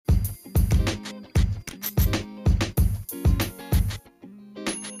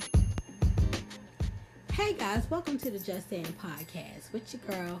Hey guys, welcome to the Just Saying Podcast with your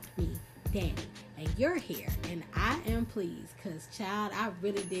girl, me, Danny. And you're here, and I am pleased because, child, I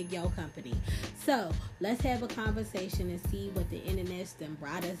really dig your company. So, let's have a conversation and see what the internet's done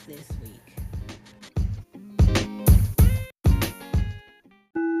brought us this week.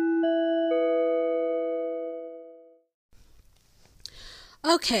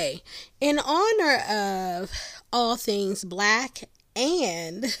 Okay, in honor of all things Black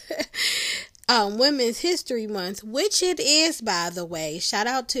and Women's History Month, which it is, by the way, shout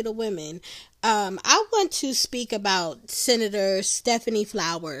out to the women. I want to speak about Senator Stephanie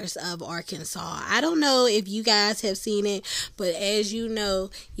Flowers of Arkansas. I don't know if you guys have seen it, but as you know,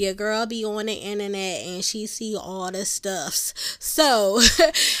 your girl be on the internet and she see all the stuffs. So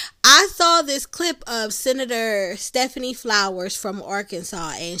I saw this clip of Senator Stephanie Flowers from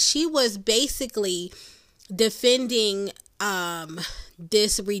Arkansas, and she was basically defending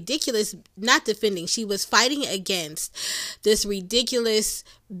this ridiculous, not defending, she was fighting against this ridiculous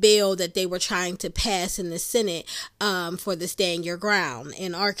bill that they were trying to pass in the Senate for the Stand Your Ground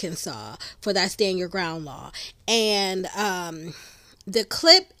in Arkansas, for that Stand Your Ground law. And the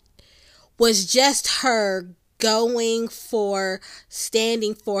clip was just her going for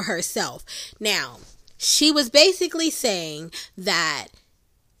standing for herself. Now, she was basically saying that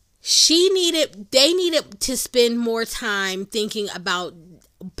they needed to spend more time thinking about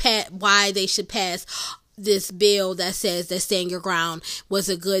why they should pass this bill that says that Stand Your Ground was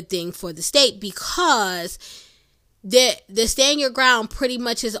a good thing for the state, because the Stand Your Ground pretty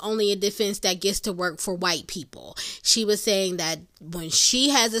much is only a defense that gets to work for white people. She was saying that when she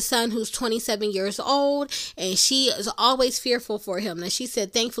has a son who's 27 years old, and she is always fearful for him. And she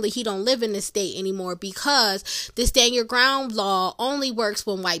said, thankfully, he don't live in the state anymore, because the Stand Your Ground law only works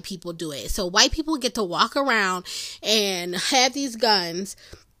when white people do it. So white people get to walk around and have these guns,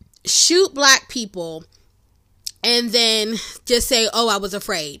 shoot Black people, and then just say, oh, I was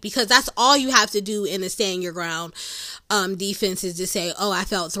afraid. Because that's all you have to do in a Stand Your Ground defense, is to say, oh, I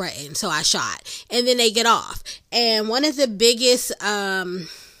felt threatened, so I shot. And then they get off. And one of the biggest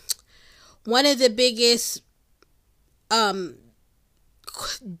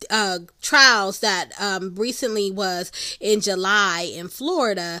trials that recently was in July in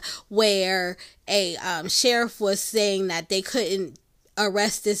Florida, where a sheriff was saying that they couldn't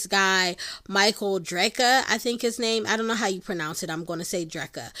arrest this guy, Michael Drecka, I think his name. I don't know how you pronounce it. I'm going to say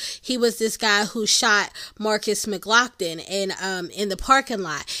Drecka. He was this guy who shot Marcus McLaughlin in the parking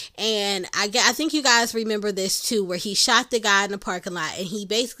lot. And I think you guys remember this too, where he shot the guy in the parking lot, and he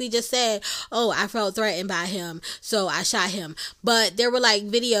basically just said, oh, I felt threatened by him, so I shot him. But there were like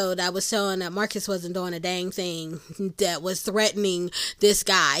video that was showing that Marcus wasn't doing a dang thing that was threatening this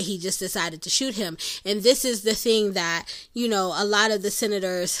guy. He just decided to shoot him. And this is the thing that, you know, a lot of some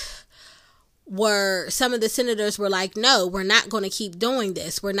of the senators were like, no, we're not going to keep doing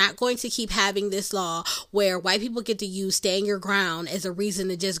this. We're not going to keep having this law where white people get to use Stand Your Ground as a reason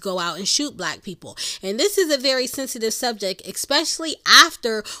to just go out and shoot Black people. And this is a very sensitive subject, especially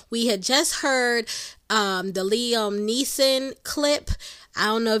after we had just heard the Liam Neeson clip. I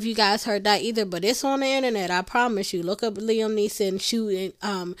don't know if you guys heard that either, but it's on the internet. I promise you. Look up Liam Neeson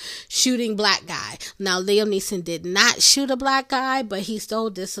shooting Black guy. Now, Liam Neeson did not shoot a Black guy, but he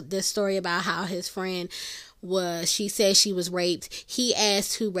told this story about how his friend she said she was raped. He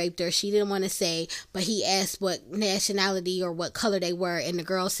asked who raped her. She didn't want to say, but he asked what nationality or what color they were, and the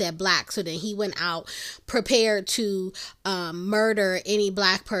girl said Black. So then he went out prepared to murder any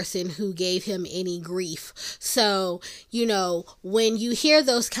Black person who gave him any grief. So, you know, when you hear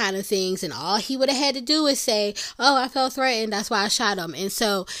those kind of things, and all he would have had to do is say, oh, I felt threatened, that's why I shot him. And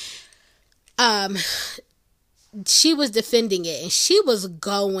so she was defending it, and she was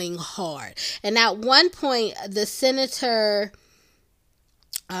going hard. And at one point, the Senator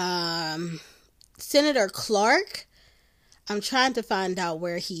Clark, I'm trying to find out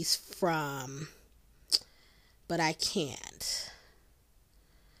where he's from, but I can't.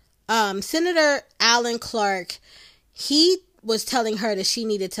 Senator Alan Clark, he was telling her that she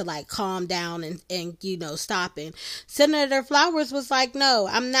needed to like calm down and you know, stop. And Senator Flowers was like, no,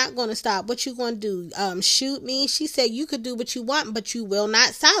 I'm not going to stop. What you going to do? Shoot me? She said, you could do what you want, but you will not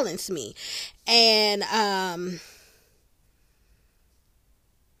silence me. And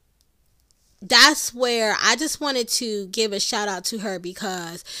that's where I just wanted to give a shout out to her,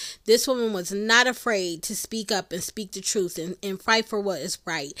 because this woman was not afraid to speak up and speak the truth and fight for what is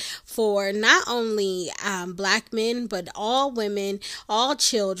right for not only Black men, but all women, all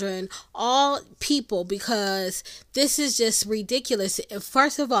children, all people, because this is just ridiculous.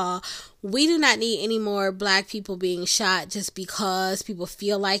 First of all, we do not need any more black people being shot just because people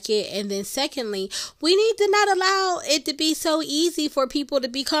feel like it. And then secondly, we need to not allow it to be so easy for people to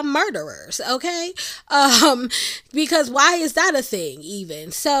become murderers, okay? Because why is that a thing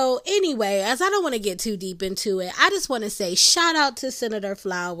even? So anyway, as I don't want to get too deep into it, I just want to say shout out to Senator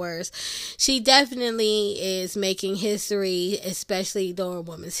Flowers. She definitely is making history, especially during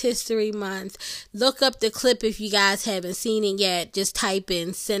Women's History Month. Look up the clip if you guys haven't seen it yet. Just type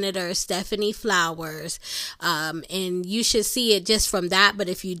in Senator Stephanie Flowers, and you should see it just from that. But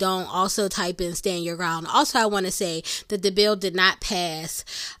if you don't, also type in Stand Your Ground. Also, I want to say that the bill did not pass.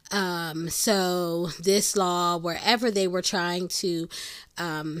 So this law, wherever they were trying to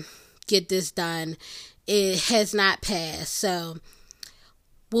get this done, it has not passed. So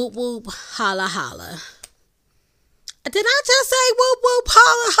whoop whoop holla holla. Did I just say whoop whoop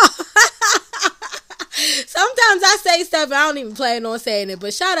holla holla? Sometimes I say stuff and I don't even plan on saying it,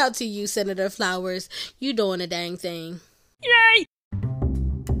 but shout out to you, Senator Flowers. You doing a dang thing. Yay!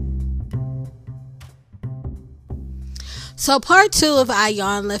 So part 2 of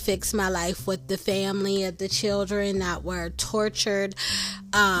Iyanla Fix My Life with the family of the children that were tortured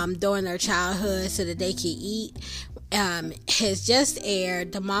during their childhood so that they could eat has just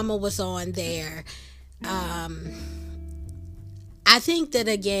aired. The mama was on there. I think that,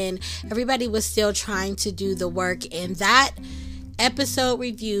 again, everybody was still trying to do the work, and that episode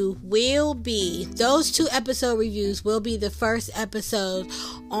review will be, those 2 episode reviews will be the first episode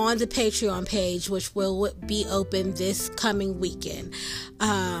on the Patreon page, which will be open this coming weekend.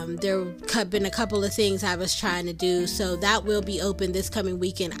 There have been a couple of things I was trying to do, so that will be open this coming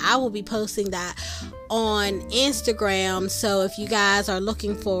weekend. I will be posting that on Instagram, so if you guys are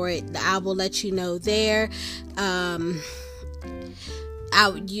looking for it, I will let you know there.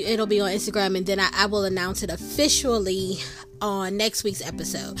 It'll be on Instagram, and then I will announce it officially on next week's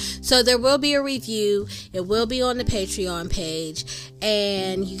episode. So there will be a review. It will be on the Patreon page,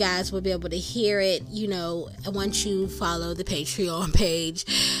 and you guys will be able to hear it, once you follow the Patreon page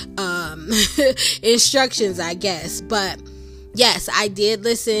instructions, I guess. But yes, I did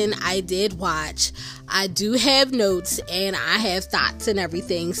listen. I did watch. I do have notes and I have thoughts and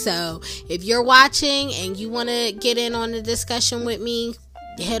everything. So if you're watching and you want to get in on the discussion with me,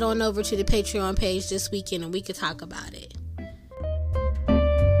 head on over to the Patreon page this weekend and we could talk about it.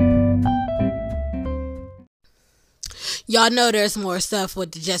 Y'all know there's more stuff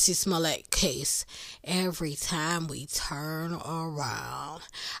with the Jussie Smollett case. Every time we turn around,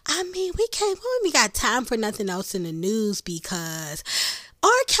 I mean, we got time for nothing else in the news because R.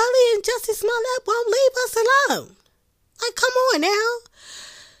 Kelly and Jussie Smollett won't leave us alone. Like, come on now.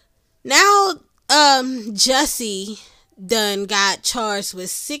 Now, Jussie done got charged with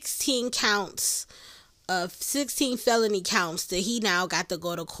 16 felony counts that he now got to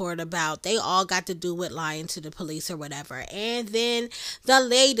go to court about. They all got to do with lying to the police or whatever. And then the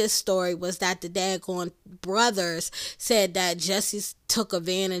latest story was that the daggone brothers said that Jussie took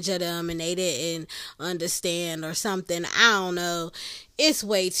advantage of them and they didn't understand or something. I don't know. It's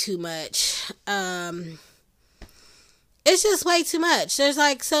way too much. It's just way too much. There's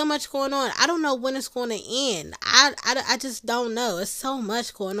like so much going on. I don't know when it's going to end. I just don't know. It's so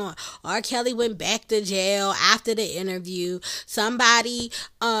much going on. R. Kelly went back to jail after the interview. Somebody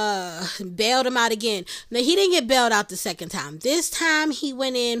bailed him out again. Now, he didn't get bailed out the second time. This time he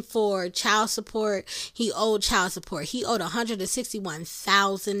went in for child support. He owed child support. He owed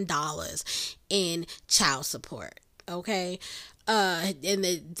 $161,000 in child support. Okay? And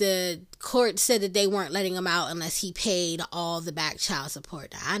the court said that they weren't letting him out unless he paid all the back child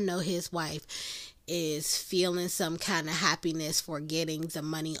support. Now, I know his wife is feeling some kind of happiness for getting the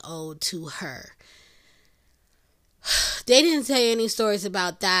money owed to her. They didn't say any stories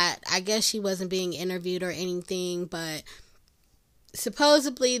about that. I guess she wasn't being interviewed or anything, but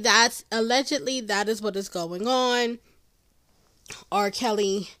allegedly that is what is going on. R.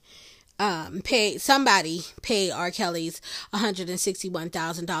 Kelly somebody paid R. Kelly's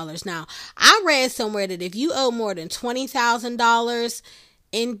 $161,000. Now, I read somewhere that if you owe more than $20,000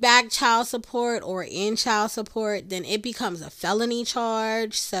 in back child support or in child support, then it becomes a felony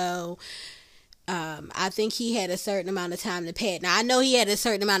charge. So, I think he had a certain amount of time to pay it. Now, I know he had a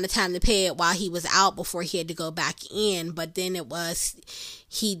certain amount of time to pay it while he was out before he had to go back in, but then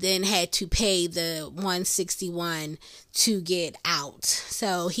he then had to pay the $161 to get out.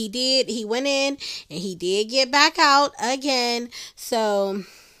 So he went in and he did get back out again. So,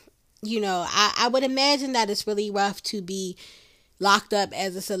 I would imagine that it's really rough to be locked up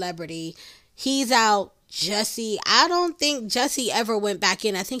as a celebrity. He's out. Jussie, I don't think Jussie ever went back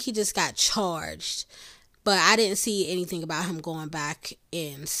in. I think he just got charged. but I didn't see anything about him going back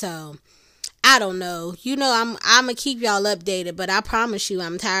in. So I don't know. I'm gonna keep y'all updated, but I promise you,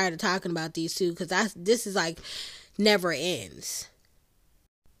 I'm tired of talking about these two because this is like never ends.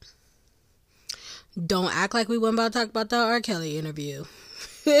 Don't act like we weren't about to talk about the R. Kelly interview.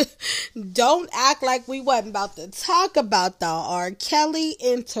 Don't act like we wasn't about to talk about the R. Kelly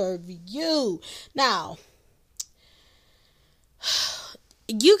interview. Now,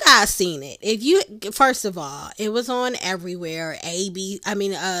 you guys seen it. First of all, it was on everywhere.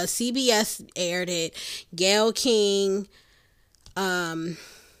 CBS aired it. Gayle King,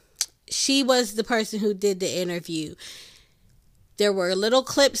 she was the person who did the interview. There were little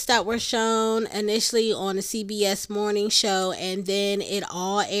clips that were shown initially on the CBS morning show, and then it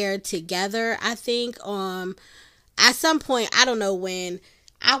all aired together, I think, at some point. I don't know when.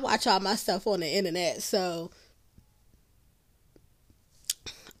 I watch all my stuff on the internet, so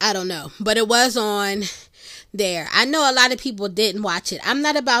I don't know. But it was on there. I know a lot of people didn't watch it. I'm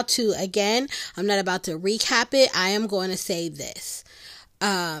not about to recap it. I am going to say this.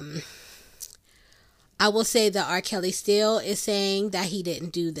 I will say that R. Kelly still is saying that he didn't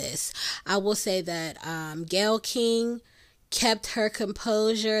do this. I will say that Gayle King kept her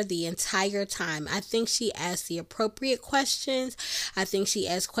composure the entire time. I think she asked the appropriate questions. I think she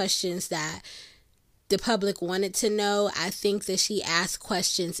asked questions that the public wanted to know. I think that she asked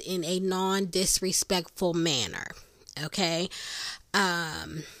questions in a non-disrespectful manner. Okay?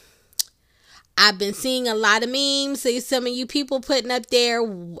 I've been seeing a lot of memes. Some of you people putting up there,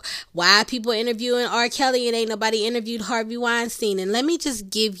 why people interviewing R. Kelly and ain't nobody interviewed Harvey Weinstein. And let me just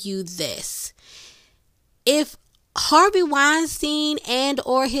give you this. If Harvey Weinstein and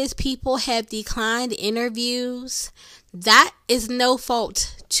or his people have declined interviews, that is no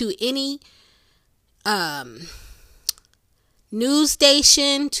fault to any news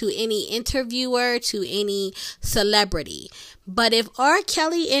station, to any interviewer, to any celebrity. But if R.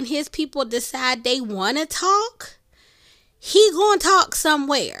 Kelly and his people decide they want to talk, he gonna talk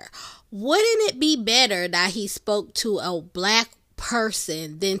somewhere. Wouldn't it be better that he spoke to a black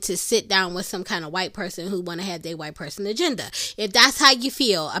person than to sit down with some kind of white person who want to have their white person agenda? If that's how you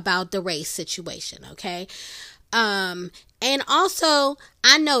feel about the race situation, okay? And also,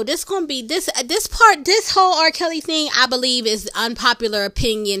 I know this whole R. Kelly thing, I believe, is unpopular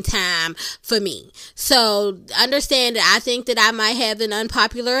opinion time for me. So understand that I think that I might have an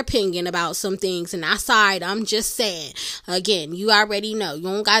unpopular opinion about some things, and I'm just saying. Again, you already know. You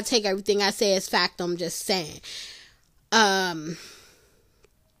don't gotta take everything I say as fact. I'm just saying.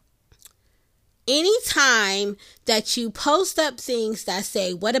 Anytime that you post up things that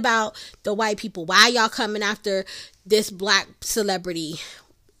say, what about the white people? Why y'all coming after this black celebrity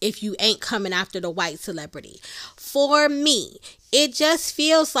if you ain't coming after the white celebrity? For me, it just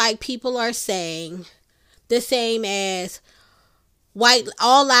feels like people are saying the same as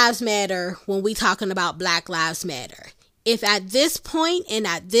all lives matter when we talking about Black Lives Matter. If at this point and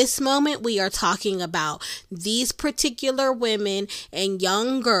at this moment we are talking about these particular women and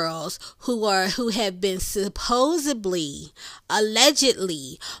young girls who have been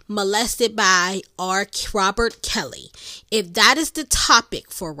allegedly molested by Robert Kelly, if that is the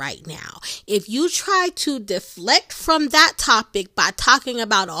topic for right now, if you try to deflect from that topic by talking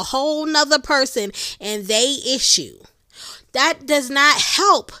about a whole nother person and they issue, that does not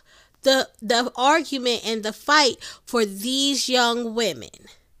help the argument and the fight for these young women.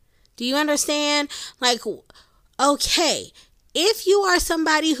 Do you understand? Like, okay, if you are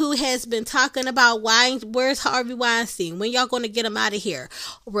somebody who has been talking about where's Harvey Weinstein, when y'all going to get him out of here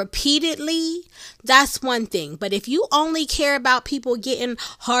repeatedly, that's one thing. But if you only care about people getting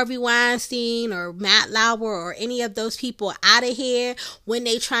Harvey Weinstein or Matt Lauer or any of those people out of here when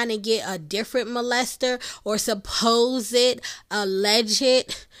they trying to get a different molester or supposed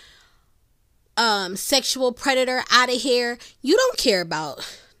alleged sexual predator out of here, you don't care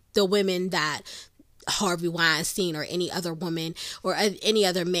about the women that Harvey Weinstein or any other woman or any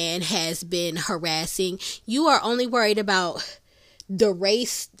other man has been harassing. You are only worried about the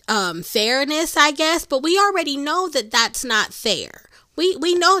race fairness, I guess, but we already know that that's not fair.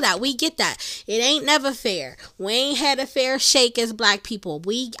 We know that. We get that. It ain't never fair. We ain't had a fair shake as black people.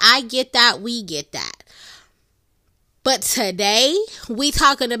 I get that. We get that. But today, we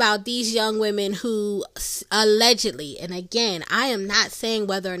talking about these young women who allegedly, and again, I am not saying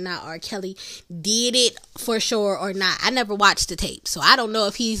whether or not R. Kelly did it for sure or not. I never watched the tape, so I don't know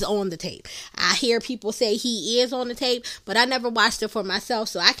if he's on the tape. I hear people say he is on the tape, but I never watched it for myself,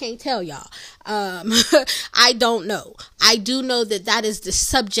 so I can't tell y'all. I don't know. I do know that is the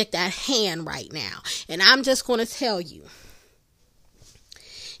subject at hand right now, and I'm just going to tell you.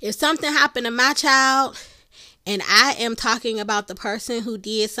 If something happened to my child, and I am talking about the person who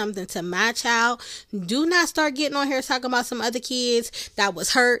did something to my child, do not start getting on here talking about some other kids that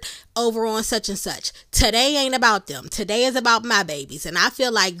was hurt over on such and such. Today ain't about them. Today is about my babies. And I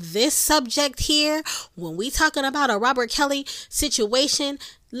feel like this subject here, when we talking about a Robert Kelly situation,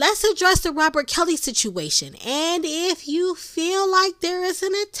 let's address the Robert Kelly situation. And if you feel like there is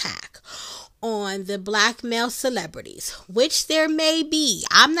an attack on the black male celebrities, which there may be,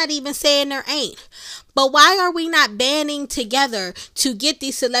 I'm not even saying there ain't, but why are we not banding together to get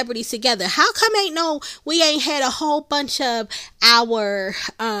these celebrities together? How come we ain't had a whole bunch of our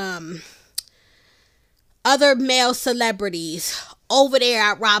other male celebrities over there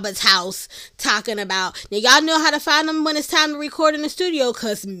at Robert's house talking about, now y'all know how to find them when it's time to record in the studio,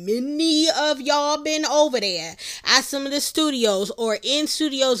 because many of y'all been over there at some of the studios or in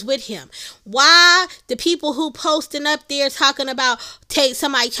studios with him. Why the people who posting up there talking about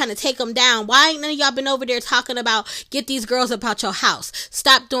somebody trying to take them down, why ain't none of y'all been over there talking about get these girls up out your house?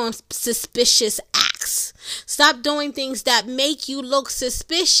 Stop doing suspicious acts. Stop doing things that make you look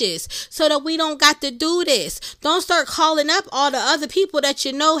suspicious so that we don't got to do this. Don't start calling up all the other people that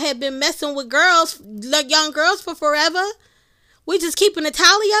you know have been messing with girls, like young girls, for forever. We just keeping a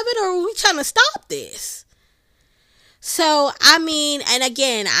tally of it, or are we trying to stop this? So, I mean, and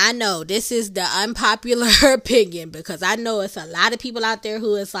again, I know this is the unpopular opinion, because I know it's a lot of people out there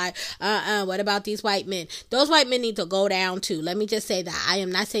who is like, what about these white men? Those white men need to go down too. Let me just say that. I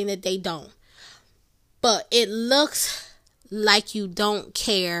am not saying that they don't. But it looks like you don't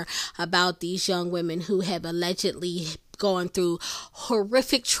care about these young women who have allegedly gone through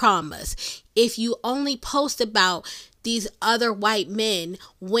horrific traumas. If you only post about these other white men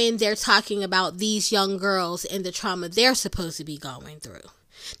when they're talking about these young girls and the trauma they're supposed to be going through.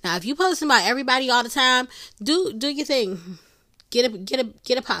 Now, if you post about everybody all the time, do your thing. Get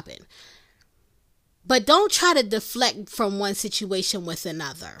it popping. But don't try to deflect from one situation with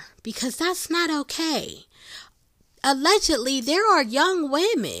another, because that's not okay. Allegedly, there are young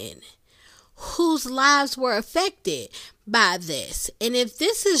women whose lives were affected by this. And if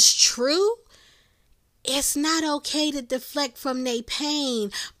this is true, it's not okay to deflect from their pain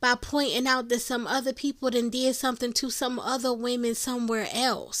by pointing out that some other people done did something to some other women somewhere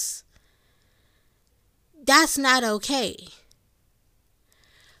else. That's not okay.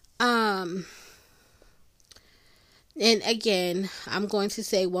 And again, I'm going to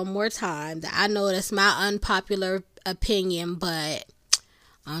say one more time that I know that's my unpopular opinion, but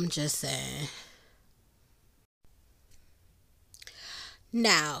I'm just saying.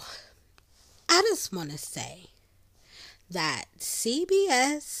 Now, I just want to say that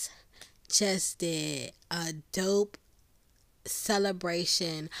CBS just did a dope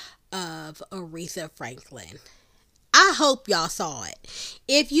celebration of Aretha Franklin. I hope y'all saw it.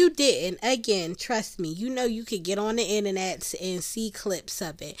 If you didn't, again, trust me, you know you could get on the internet and see clips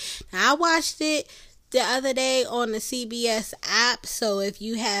of it. Now, I watched it the other day on the CBS app, so if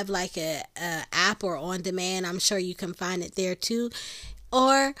you have like a app or on demand, I'm sure you can find it there too.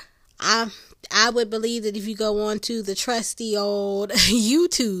 Or I would believe that if you go on to the trusty old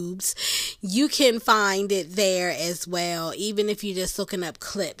YouTubes, you can find it there as well, even if you're just looking up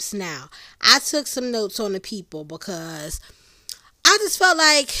clips. Now, I took some notes on the people because I just felt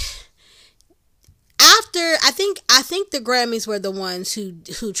like after, I think the Grammys were the ones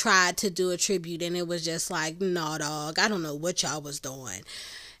who tried to do a tribute, and it was just like, no, dog, I don't know what y'all was doing.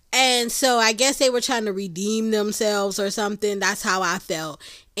 And so I guess they were trying to redeem themselves or something. That's how I felt.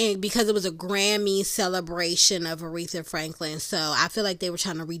 And because it was a Grammy celebration of Aretha Franklin. So I feel like they were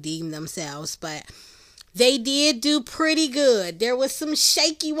trying to redeem themselves. But they did do pretty good. There was some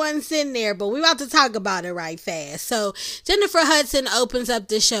shaky ones in there, but we're about to talk about it right fast. So Jennifer Hudson opens up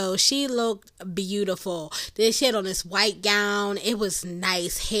the show. She looked beautiful. She had on this white gown. It was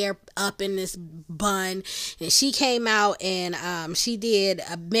nice, hair up in this bun. And she came out and she did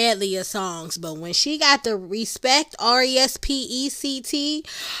a medley of songs. But when she got the Respect, R-E-S-P-E-C-T,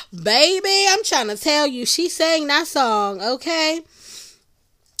 baby, I'm trying to tell you, she sang that song, okay?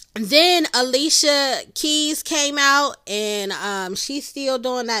 Then Alicia Keys came out and she's still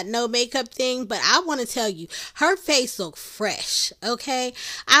doing that no makeup thing, but I want to tell you, her face looked fresh, okay?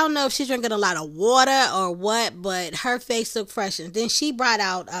 I don't know if she's drinking a lot of water or what, but her face looked fresh. And then she brought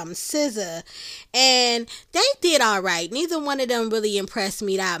out SZA, and they did all right. Neither one of them really impressed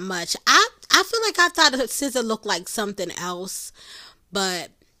me that much. I feel like I thought SZA looked like something else,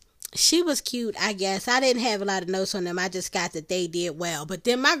 but she was cute, I guess. I didn't have a lot of notes on them. I just got that they did well. But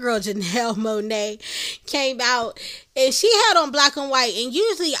then my girl Janelle Monáe came out and she had on black and white. And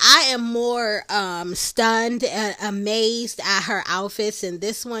usually I am more stunned and amazed at her outfits. And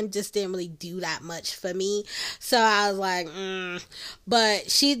this one just didn't really do that much for me. So I was like, But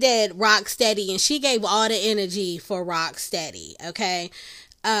she did Rock Steady and she gave all the energy for Rock Steady. Okay.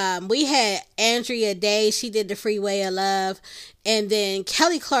 We had Andrea Day. She did The Freeway of Love. And then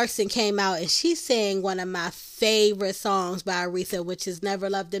Kelly Clarkson came out and she sang one of my favorite songs by Aretha, which is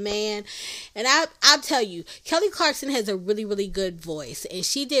Never Loved a Man. And I'll tell you, Kelly Clarkson has a really, really good voice. And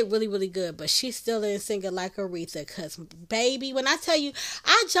she did really, really good. But she still didn't sing it like Aretha. Because, baby, when I tell you,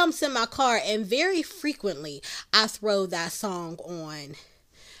 I jumps in my car and very frequently I throw that song on.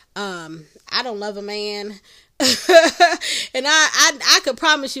 I Don't Love a Man. And I could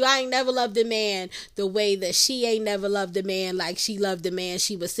promise you I ain't never loved a man the way that she ain't never loved a man like she loved the man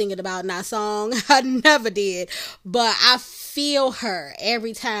she was singing about in that song. I never did. But I feel her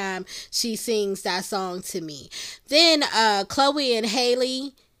every time she sings that song to me. Then Chloe and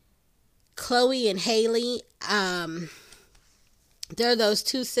Halle, they're those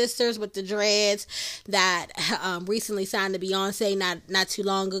two sisters with the dreads that recently signed to Beyonce not too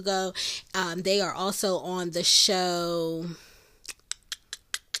long ago. They are also on the show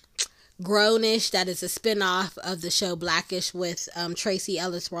Grownish. That is a spinoff of the show Blackish with Tracy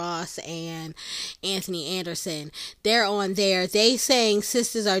Ellis Ross and Anthony Anderson. They're on there. They saying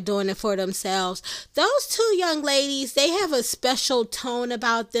sisters are doing it for themselves. Those two young ladies, they have a special tone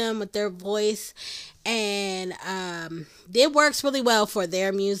about them with their voice. And it works really well for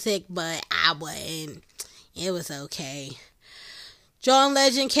their music, but I wouldn't. It was okay. John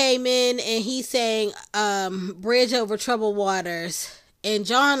Legend came in and he sang Bridge Over Troubled Waters. And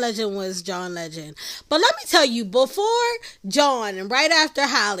John Legend was John Legend. But let me tell you, before John and right after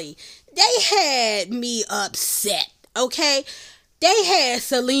Halle, they had me upset, okay? They had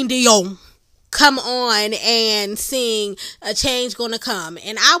Celine Dion come on and sing A Change Gonna Come.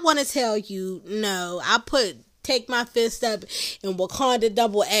 And I want to tell you, no, take my fist up and Wakanda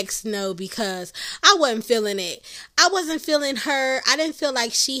double X no, because I wasn't feeling it. I wasn't feeling her. I didn't feel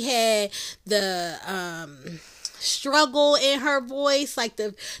like she had the struggle in her voice, like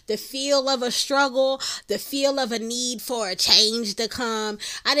the feel of a struggle, the feel of a need for a change to come.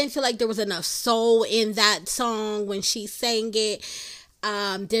 I didn't feel like there was enough soul in that song when she sang it.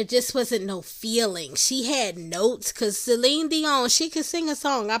 There just wasn't no feeling. She had notes, because Celine Dion, she could sing a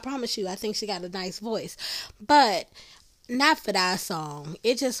song. I promise you, I think she got a nice voice, but not for that song.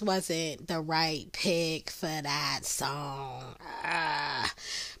 It just wasn't the right pick for that song.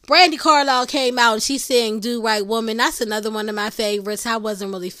 Brandy Carlisle came out and she sang Do Right Woman. That's another one of my favorites. I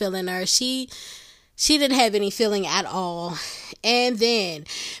wasn't really feeling her. She didn't have any feeling at all. And then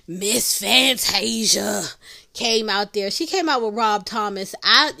Miss Fantasia came out there. She came out with Rob Thomas.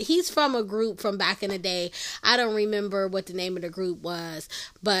 He's from a group from back in the day. I don't remember what the name of the group was,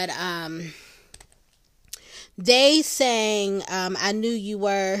 but they sang I Knew You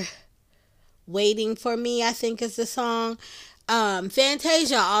Were Waiting for Me, I think is the song.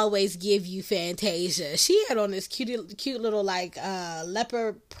 Fantasia always give you Fantasia. She had on this cute little like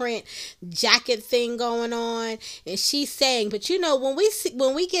leopard print jacket thing going on, and she sang. But you know, when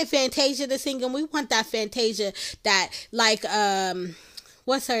we get Fantasia to sing, and we want that Fantasia that like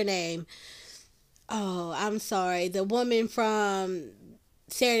what's her name? Oh, I'm sorry, the woman from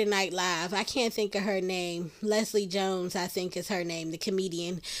Saturday Night Live. I can't think of her name. Leslie Jones, I think is her name, the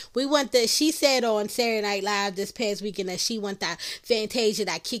comedian. She said on Saturday Night Live this past weekend that she want that Fantasia,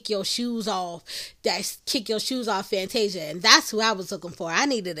 that kick your shoes off Fantasia. And that's who I was looking for. I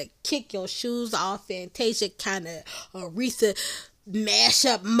needed a kick your shoes off Fantasia kind of Aretha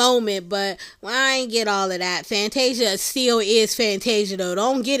mashup moment, but I ain't get all of that. Fantasia still is Fantasia though.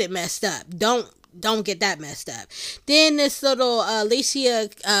 Don't get it messed up. Don't get that messed up. Then this little Alicia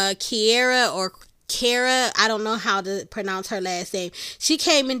Cara, I don't know how to pronounce her last name. She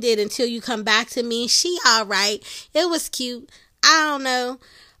came and did Until You Come Back to Me. She alright. It was cute. I don't know.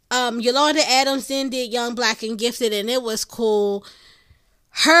 Yolanda Adams then did Young, Black, and Gifted, and it was cool.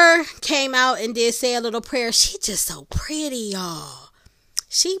 Her came out and did Say a Little Prayer. She just so pretty, y'all.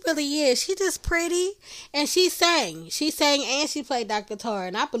 She really is. She just pretty. And she sang and she played Dr. Tar.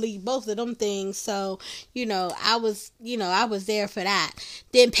 And I believe both of them things. So, I was there for that.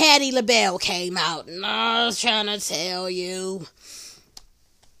 Then Patti LaBelle came out. And I was trying to tell you.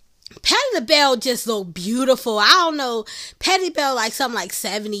 Patti LaBelle just looked beautiful. I don't know. Patti LaBelle something like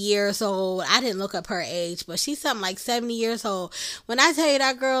 70 years old. I didn't look up her age, but she's something like 70 years old. When I tell you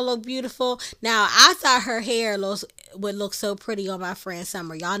that girl looked beautiful, now I thought her hair would look so pretty on my friend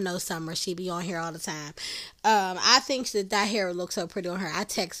Summer. Y'all know Summer. She be on here all the time. I think that hair would look so pretty on her. I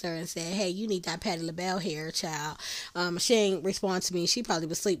text her and said, hey, you need that Patti LaBelle hair, child. She ain't respond to me. She probably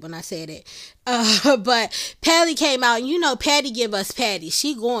was asleep when I said it. But Patti came out, and you know Patti give us Patti.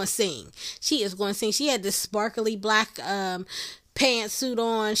 She going to sing. She is going to sing. She had this sparkly black pantsuit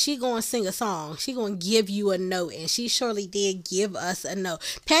on. She gonna sing a song. She gonna give you a note, and she surely did give us a note.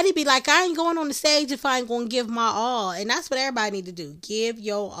 Patti be like, I ain't going on the stage if I ain't gonna give my all, and that's what everybody need to do. Give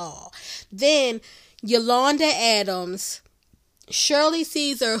your all. Then Yolanda Adams, Shirley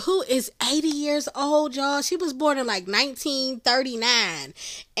Caesar, who is 80 years old, y'all. She was born in like 1939.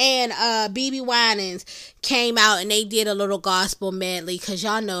 And BB Winans came out and they did a little gospel medley, because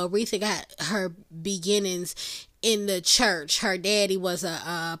y'all know Aretha got her beginnings in the church. Her daddy was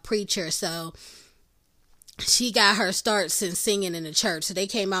a preacher, so she got her starts in singing in the church. So they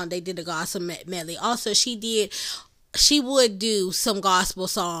came out and they did a gospel medley. Also, she would do some gospel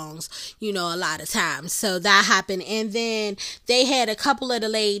songs, you know, a lot of times. So that happened. And then they had a couple of the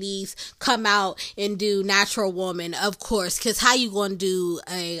ladies come out and do Natural Woman, of course, because how you going to do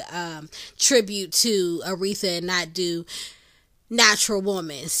a tribute to Aretha and not do Natural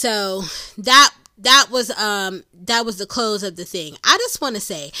Woman? So that was the close of the thing. I just want to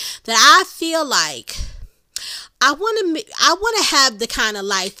say that I feel like I want to have the kind of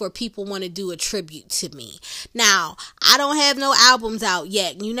life where people want to do a tribute to me. Now, I don't have no albums out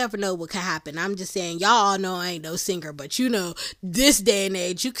yet. You never know what could happen. I'm just saying, y'all all know I ain't no singer, but you know, this day and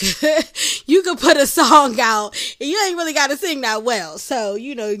age, you could put a song out and you ain't really got to sing that well. So,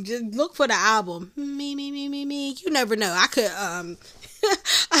 you know, just look for the album. Me. You never know. I could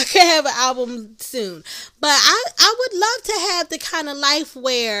have an album soon. But I would love to have the kind of life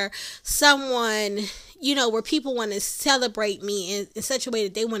where someone, you know, where people want to celebrate me in such a way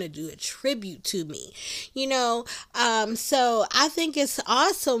that they want to do a tribute to me, you know. So I think it's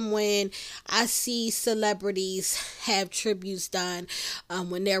awesome when I see celebrities have tributes done,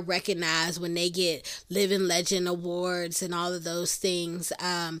 when they're recognized, when they get Living Legend awards and all of those things.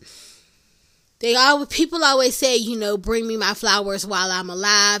 People always say, you know, bring me my flowers while I'm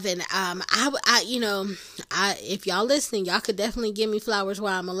alive. And, if y'all listening, y'all could definitely give me flowers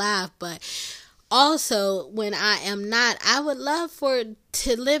while I'm alive. But also, when I am not, I would love to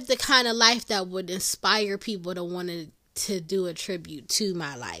live the kind of life that would inspire people to want to do a tribute to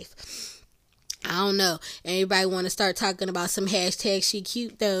my life. I don't know. Everybody want to start talking about some hashtags she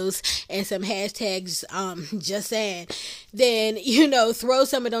cute those and some hashtags just saying. Then, you know, throw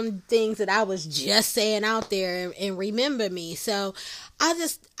some of them things that I was just saying out there and remember me. So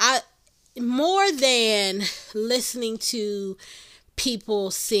I more than listening to people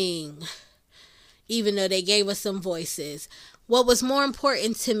sing, even though they gave us some voices, what was more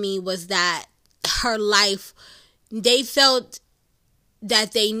important to me was that her life, they felt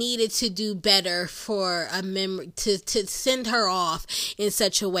that they needed to do better for a memory, to send her off in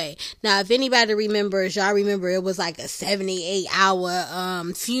such a way. Now, if anybody remembers, y'all remember it was like a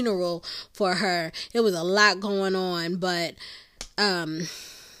 78-hour funeral for her. It was a lot going on, but I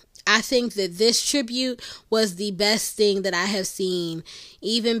think that this tribute was the best thing that I have seen,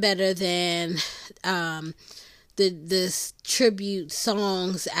 even better than the tribute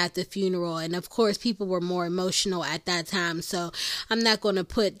songs at the funeral. And of course, people were more emotional at that time, so I'm not going to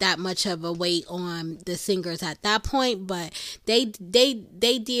put that much of a weight on the singers at that point, but they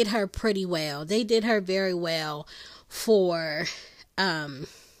did her pretty well. They did her very well for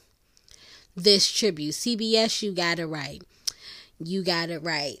this tribute. CBS, you got it right. You got it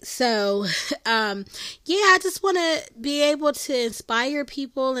right. So, I just want to be able to inspire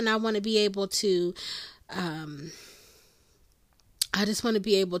people, and I want to be able to I just want to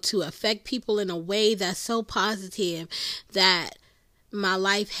be able to affect people in a way that's so positive that my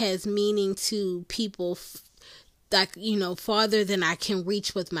life has meaning to people that, you know, farther than I can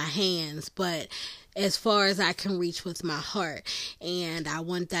reach with my hands, but as far as I can reach with my heart. And I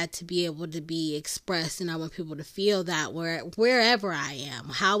want that to be able to be expressed, and I want people to feel that wherever I am,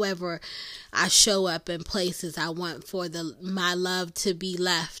 however I show up in places, I want for my love to be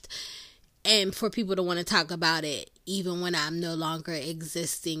left, and for people to want to talk about it, even when I'm no longer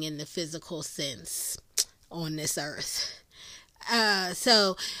existing in the physical sense on this earth.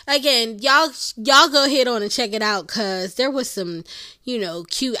 So again, y'all go ahead on and check it out, cause there was some, you know,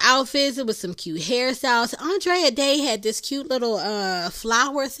 cute outfits. It was some cute hairstyles. Andrea Day had this cute little,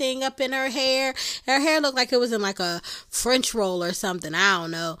 flower thing up in her hair. Her hair looked like it was in like a French roll or something. I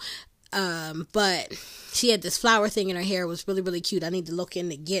don't know. But she had this flower thing in her hair. It was really, really cute. I need to look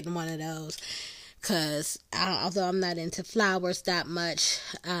into getting one of those, cause although I'm not into flowers that much,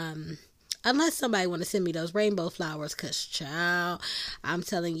 Unless somebody want to send me those rainbow flowers, because, child, I'm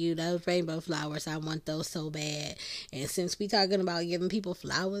telling you, those rainbow flowers, I want those so bad. And since we talking about giving people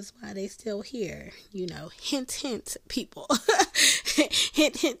flowers while they still here, you know, hint, hint, people.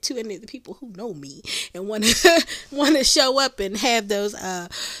 Hint, hint to any of the people who know me and want to show up and have those,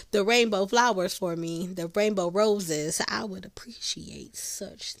 the rainbow flowers for me, the rainbow roses. I would appreciate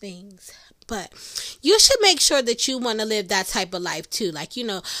such things. But you should make sure that you want to live that type of life too. Like, you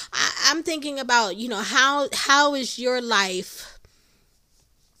know, I'm thinking about, you know, how is your life?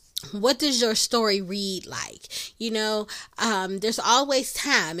 What does your story read like? You know, there's always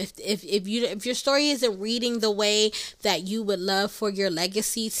time. If your story isn't reading the way that you would love for your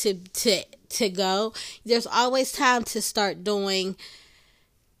legacy to go, there's always time to start doing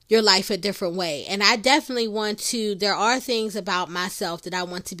your life a different way. And I definitely there are things about myself that I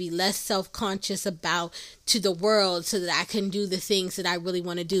want to be less self-conscious about to the world so that I can do the things that I really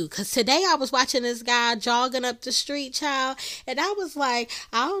want to do. Because today I was watching this guy jogging up the street, child, and I was like,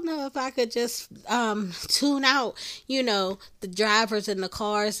 I don't know if I could just tune out, you know, the drivers and the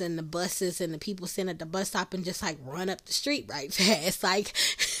cars and the buses and the people sitting at the bus stop and just like run up the street right fast. Like,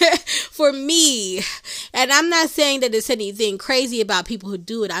 for me, and I'm not saying that it's anything crazy about people who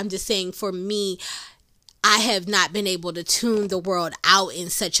do it. I'm just saying, for me, I have not been able to tune the world out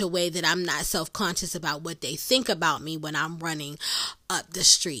in such a way that I'm not self-conscious about what they think about me when I'm running up the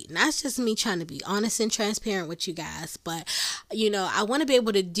street. And that's just me trying to be honest and transparent with you guys. But, you know, I want to be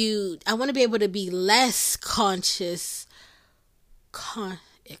able to be less conscious.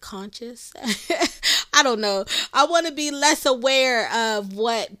 Conscious? I don't know. I want to be less aware of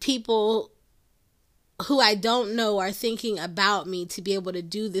what people who I don't know are thinking about me, to be able to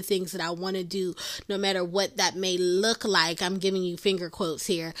do the things that I want to do, no matter what that may look like. I'm giving you finger quotes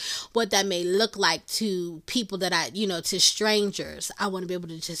here. What that may look like to people that to strangers. I want to be able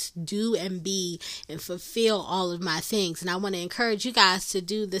to just do and be and fulfill all of my things. And I want to encourage you guys to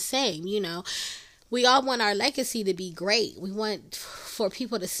do the same. You know, we all want our legacy to be great. We want for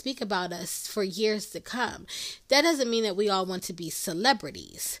people to speak about us for years to come. That doesn't mean that we all want to be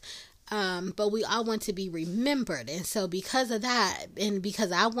celebrities. But we all want to be remembered. And so because of that, and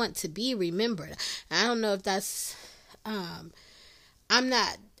because I want to be remembered, I don't know if that's,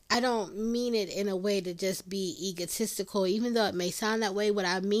 I don't mean it in a way to just be egotistical, even though it may sound that way. What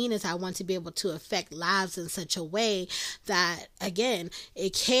I mean is I want to be able to affect lives in such a way that, again,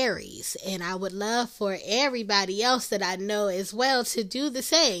 it carries. And I would love for everybody else that I know as well to do the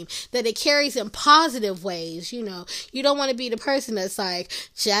same, that it carries in positive ways. You know, you don't want to be the person that's like,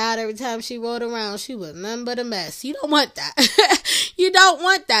 child, every time she rolled around, she was nothing but a mess. You don't want that. You don't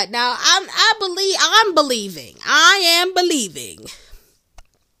want that. Now, I am believing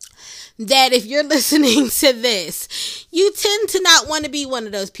that if you're listening to this, you tend to not want to be one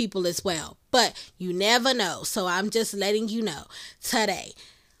of those people as well. But you never know. So I'm just letting you know today.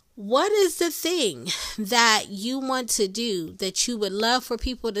 What is the thing that you want to do that you would love for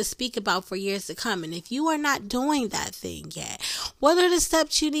people to speak about for years to come? And if you are not doing that thing yet, what are the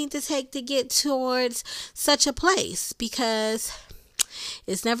steps you need to take to get towards such a place? Because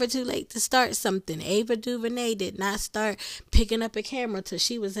it's never too late to start something. Ava DuVernay did not start picking up a camera till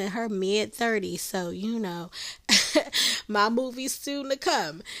she was in her mid-30s. So, you know, my movie's soon to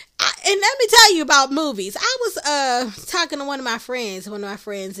come. And let me tell you about movies. I was talking to one of my friends. One of my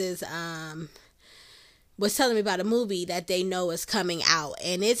friends was telling me about a movie that they know is coming out.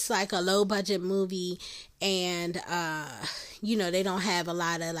 And it's like a low-budget movie. And, they don't have a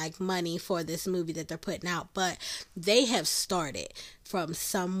lot of like money for this movie that they're putting out, but they have started from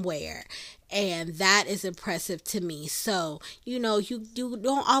somewhere, and that is impressive to me. So, you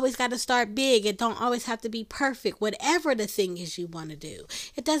don't always got to start big. It don't always have to be perfect. Whatever the thing is you want to do,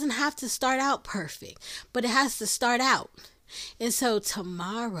 it doesn't have to start out perfect, but it has to start out. And so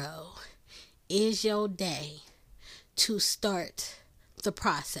tomorrow is your day to start the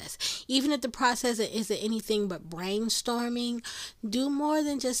process. Even if the process isn't anything but brainstorming, do more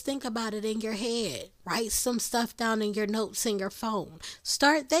than just think about it in your head. Write some stuff down in your notes in your phone.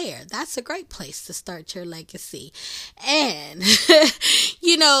 Start there. That's a great place to start your legacy. And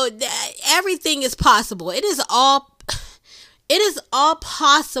everything is possible. It is all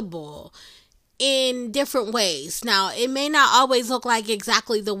possible in different ways. Now, it may not always look like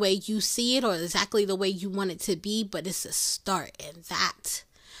exactly the way you see it or exactly the way you want it to be, but it's a start, and that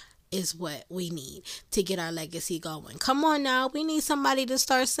is what we need to get our legacy going. Come on now, we need somebody to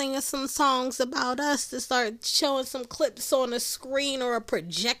start singing some songs about us, to start showing some clips on a screen or a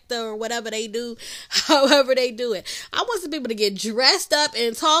projector or whatever they do, however they do it. I want some people to get dressed up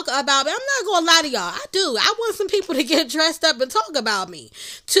and talk about me. I'm not gonna lie to y'all, I want some people to get dressed up and talk about me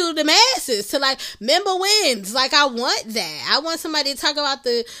to the masses, to like member wins. Like, I want that. I want somebody to talk about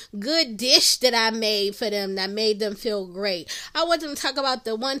the good dish that I made for them that made them feel great. I want them to talk about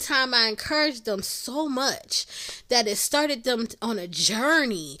the one time I encouraged them so much that it started them on a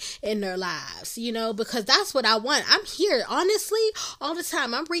journey in their lives, because that's what I want. I'm here, honestly, all the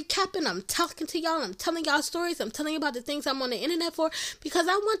time. I'm recapping, I'm talking to y'all, I'm telling y'all stories, I'm telling you about the things I'm on the internet for, because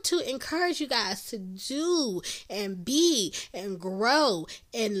I want to encourage you guys to do and be and grow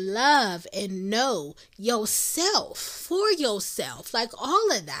and love and know yourself, for yourself, like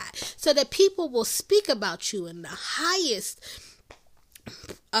all of that, so that people will speak about you in the highest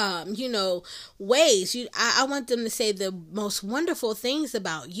ways. I want them to say the most wonderful things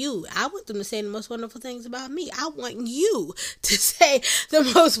about you. I want them to say the most wonderful things about me. I want you to say the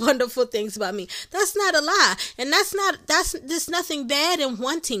most wonderful things about me. That's not a lie. And there's nothing bad in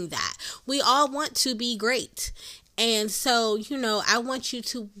wanting that. We all want to be great. And so, I want you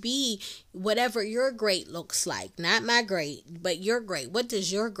to be whatever your great looks like. Not my great, but your great. What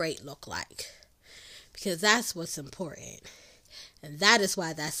does your great look like? Because that's what's important. And that is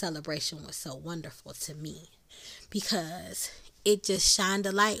why that celebration was so wonderful to me, because it just shined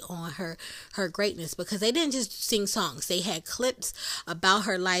a light on her greatness, because they didn't just sing songs. They had clips about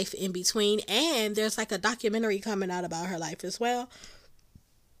her life in between, and there's like a documentary coming out about her life as well.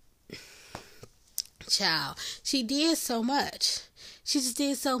 Child, she did so much. She just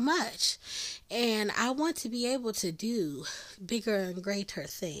did so much. And I want to be able to do bigger and greater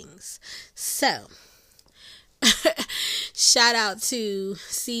things. So, shout out to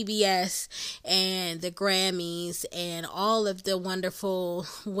CBS and the Grammys and all of the wonderful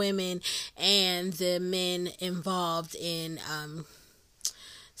women and the men involved in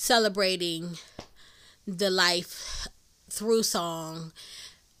celebrating the life through song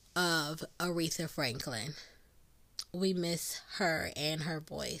of Aretha Franklin. We miss her and her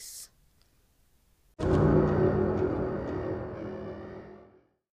voice.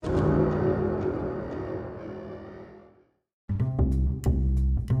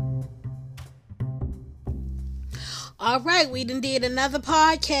 All right, we done did another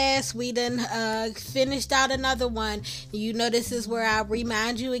podcast. We done finished out another one. This is where I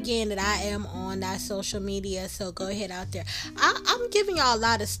remind you again that I am on that social media. So go ahead out there. I'm giving y'all a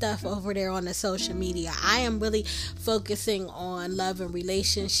lot of stuff over there on the social media. I am really focusing on love and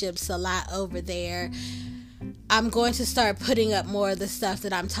relationships a lot over there. I'm going to start putting up more of the stuff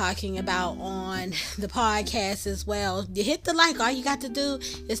that I'm talking about on the podcast as well. You hit the like. All you got to do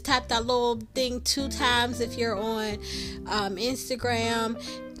is tap that little thing 2 times if you're on Instagram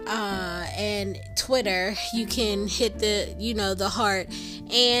and Twitter. You can hit the heart.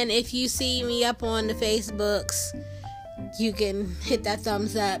 And if you see me up on the Facebooks, you can hit that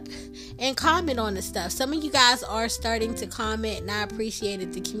thumbs up and comment on the stuff. Some of you guys are starting to comment, and I appreciate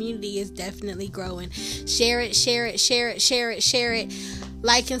it. The community is definitely growing. Share it.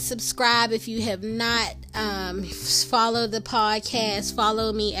 Like and subscribe if you have not. Follow the podcast.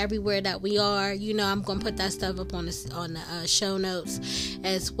 Follow me everywhere that we are. I'm going to put that stuff up on the show notes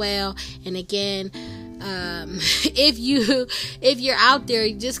as well. And again, if you're out there,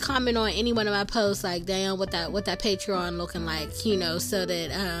 just comment on any one of my posts, like, damn, what that Patreon looking like, so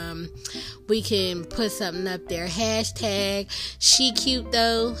that we can put something up there. Hashtag she cute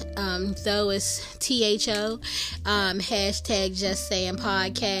though, though is THO, hashtag just saying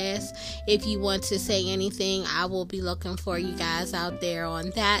podcast. If you want to say anything, I will be looking for you guys out there on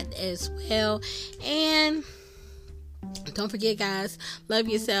that as well. And don't forget, guys, love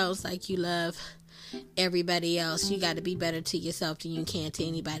yourselves like you love everybody else. You got to be better to yourself than you can to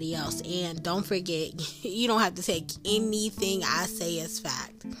anybody else. And don't forget, you don't have to take anything I say as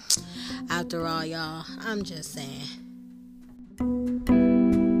fact. After all, y'all, I'm just saying.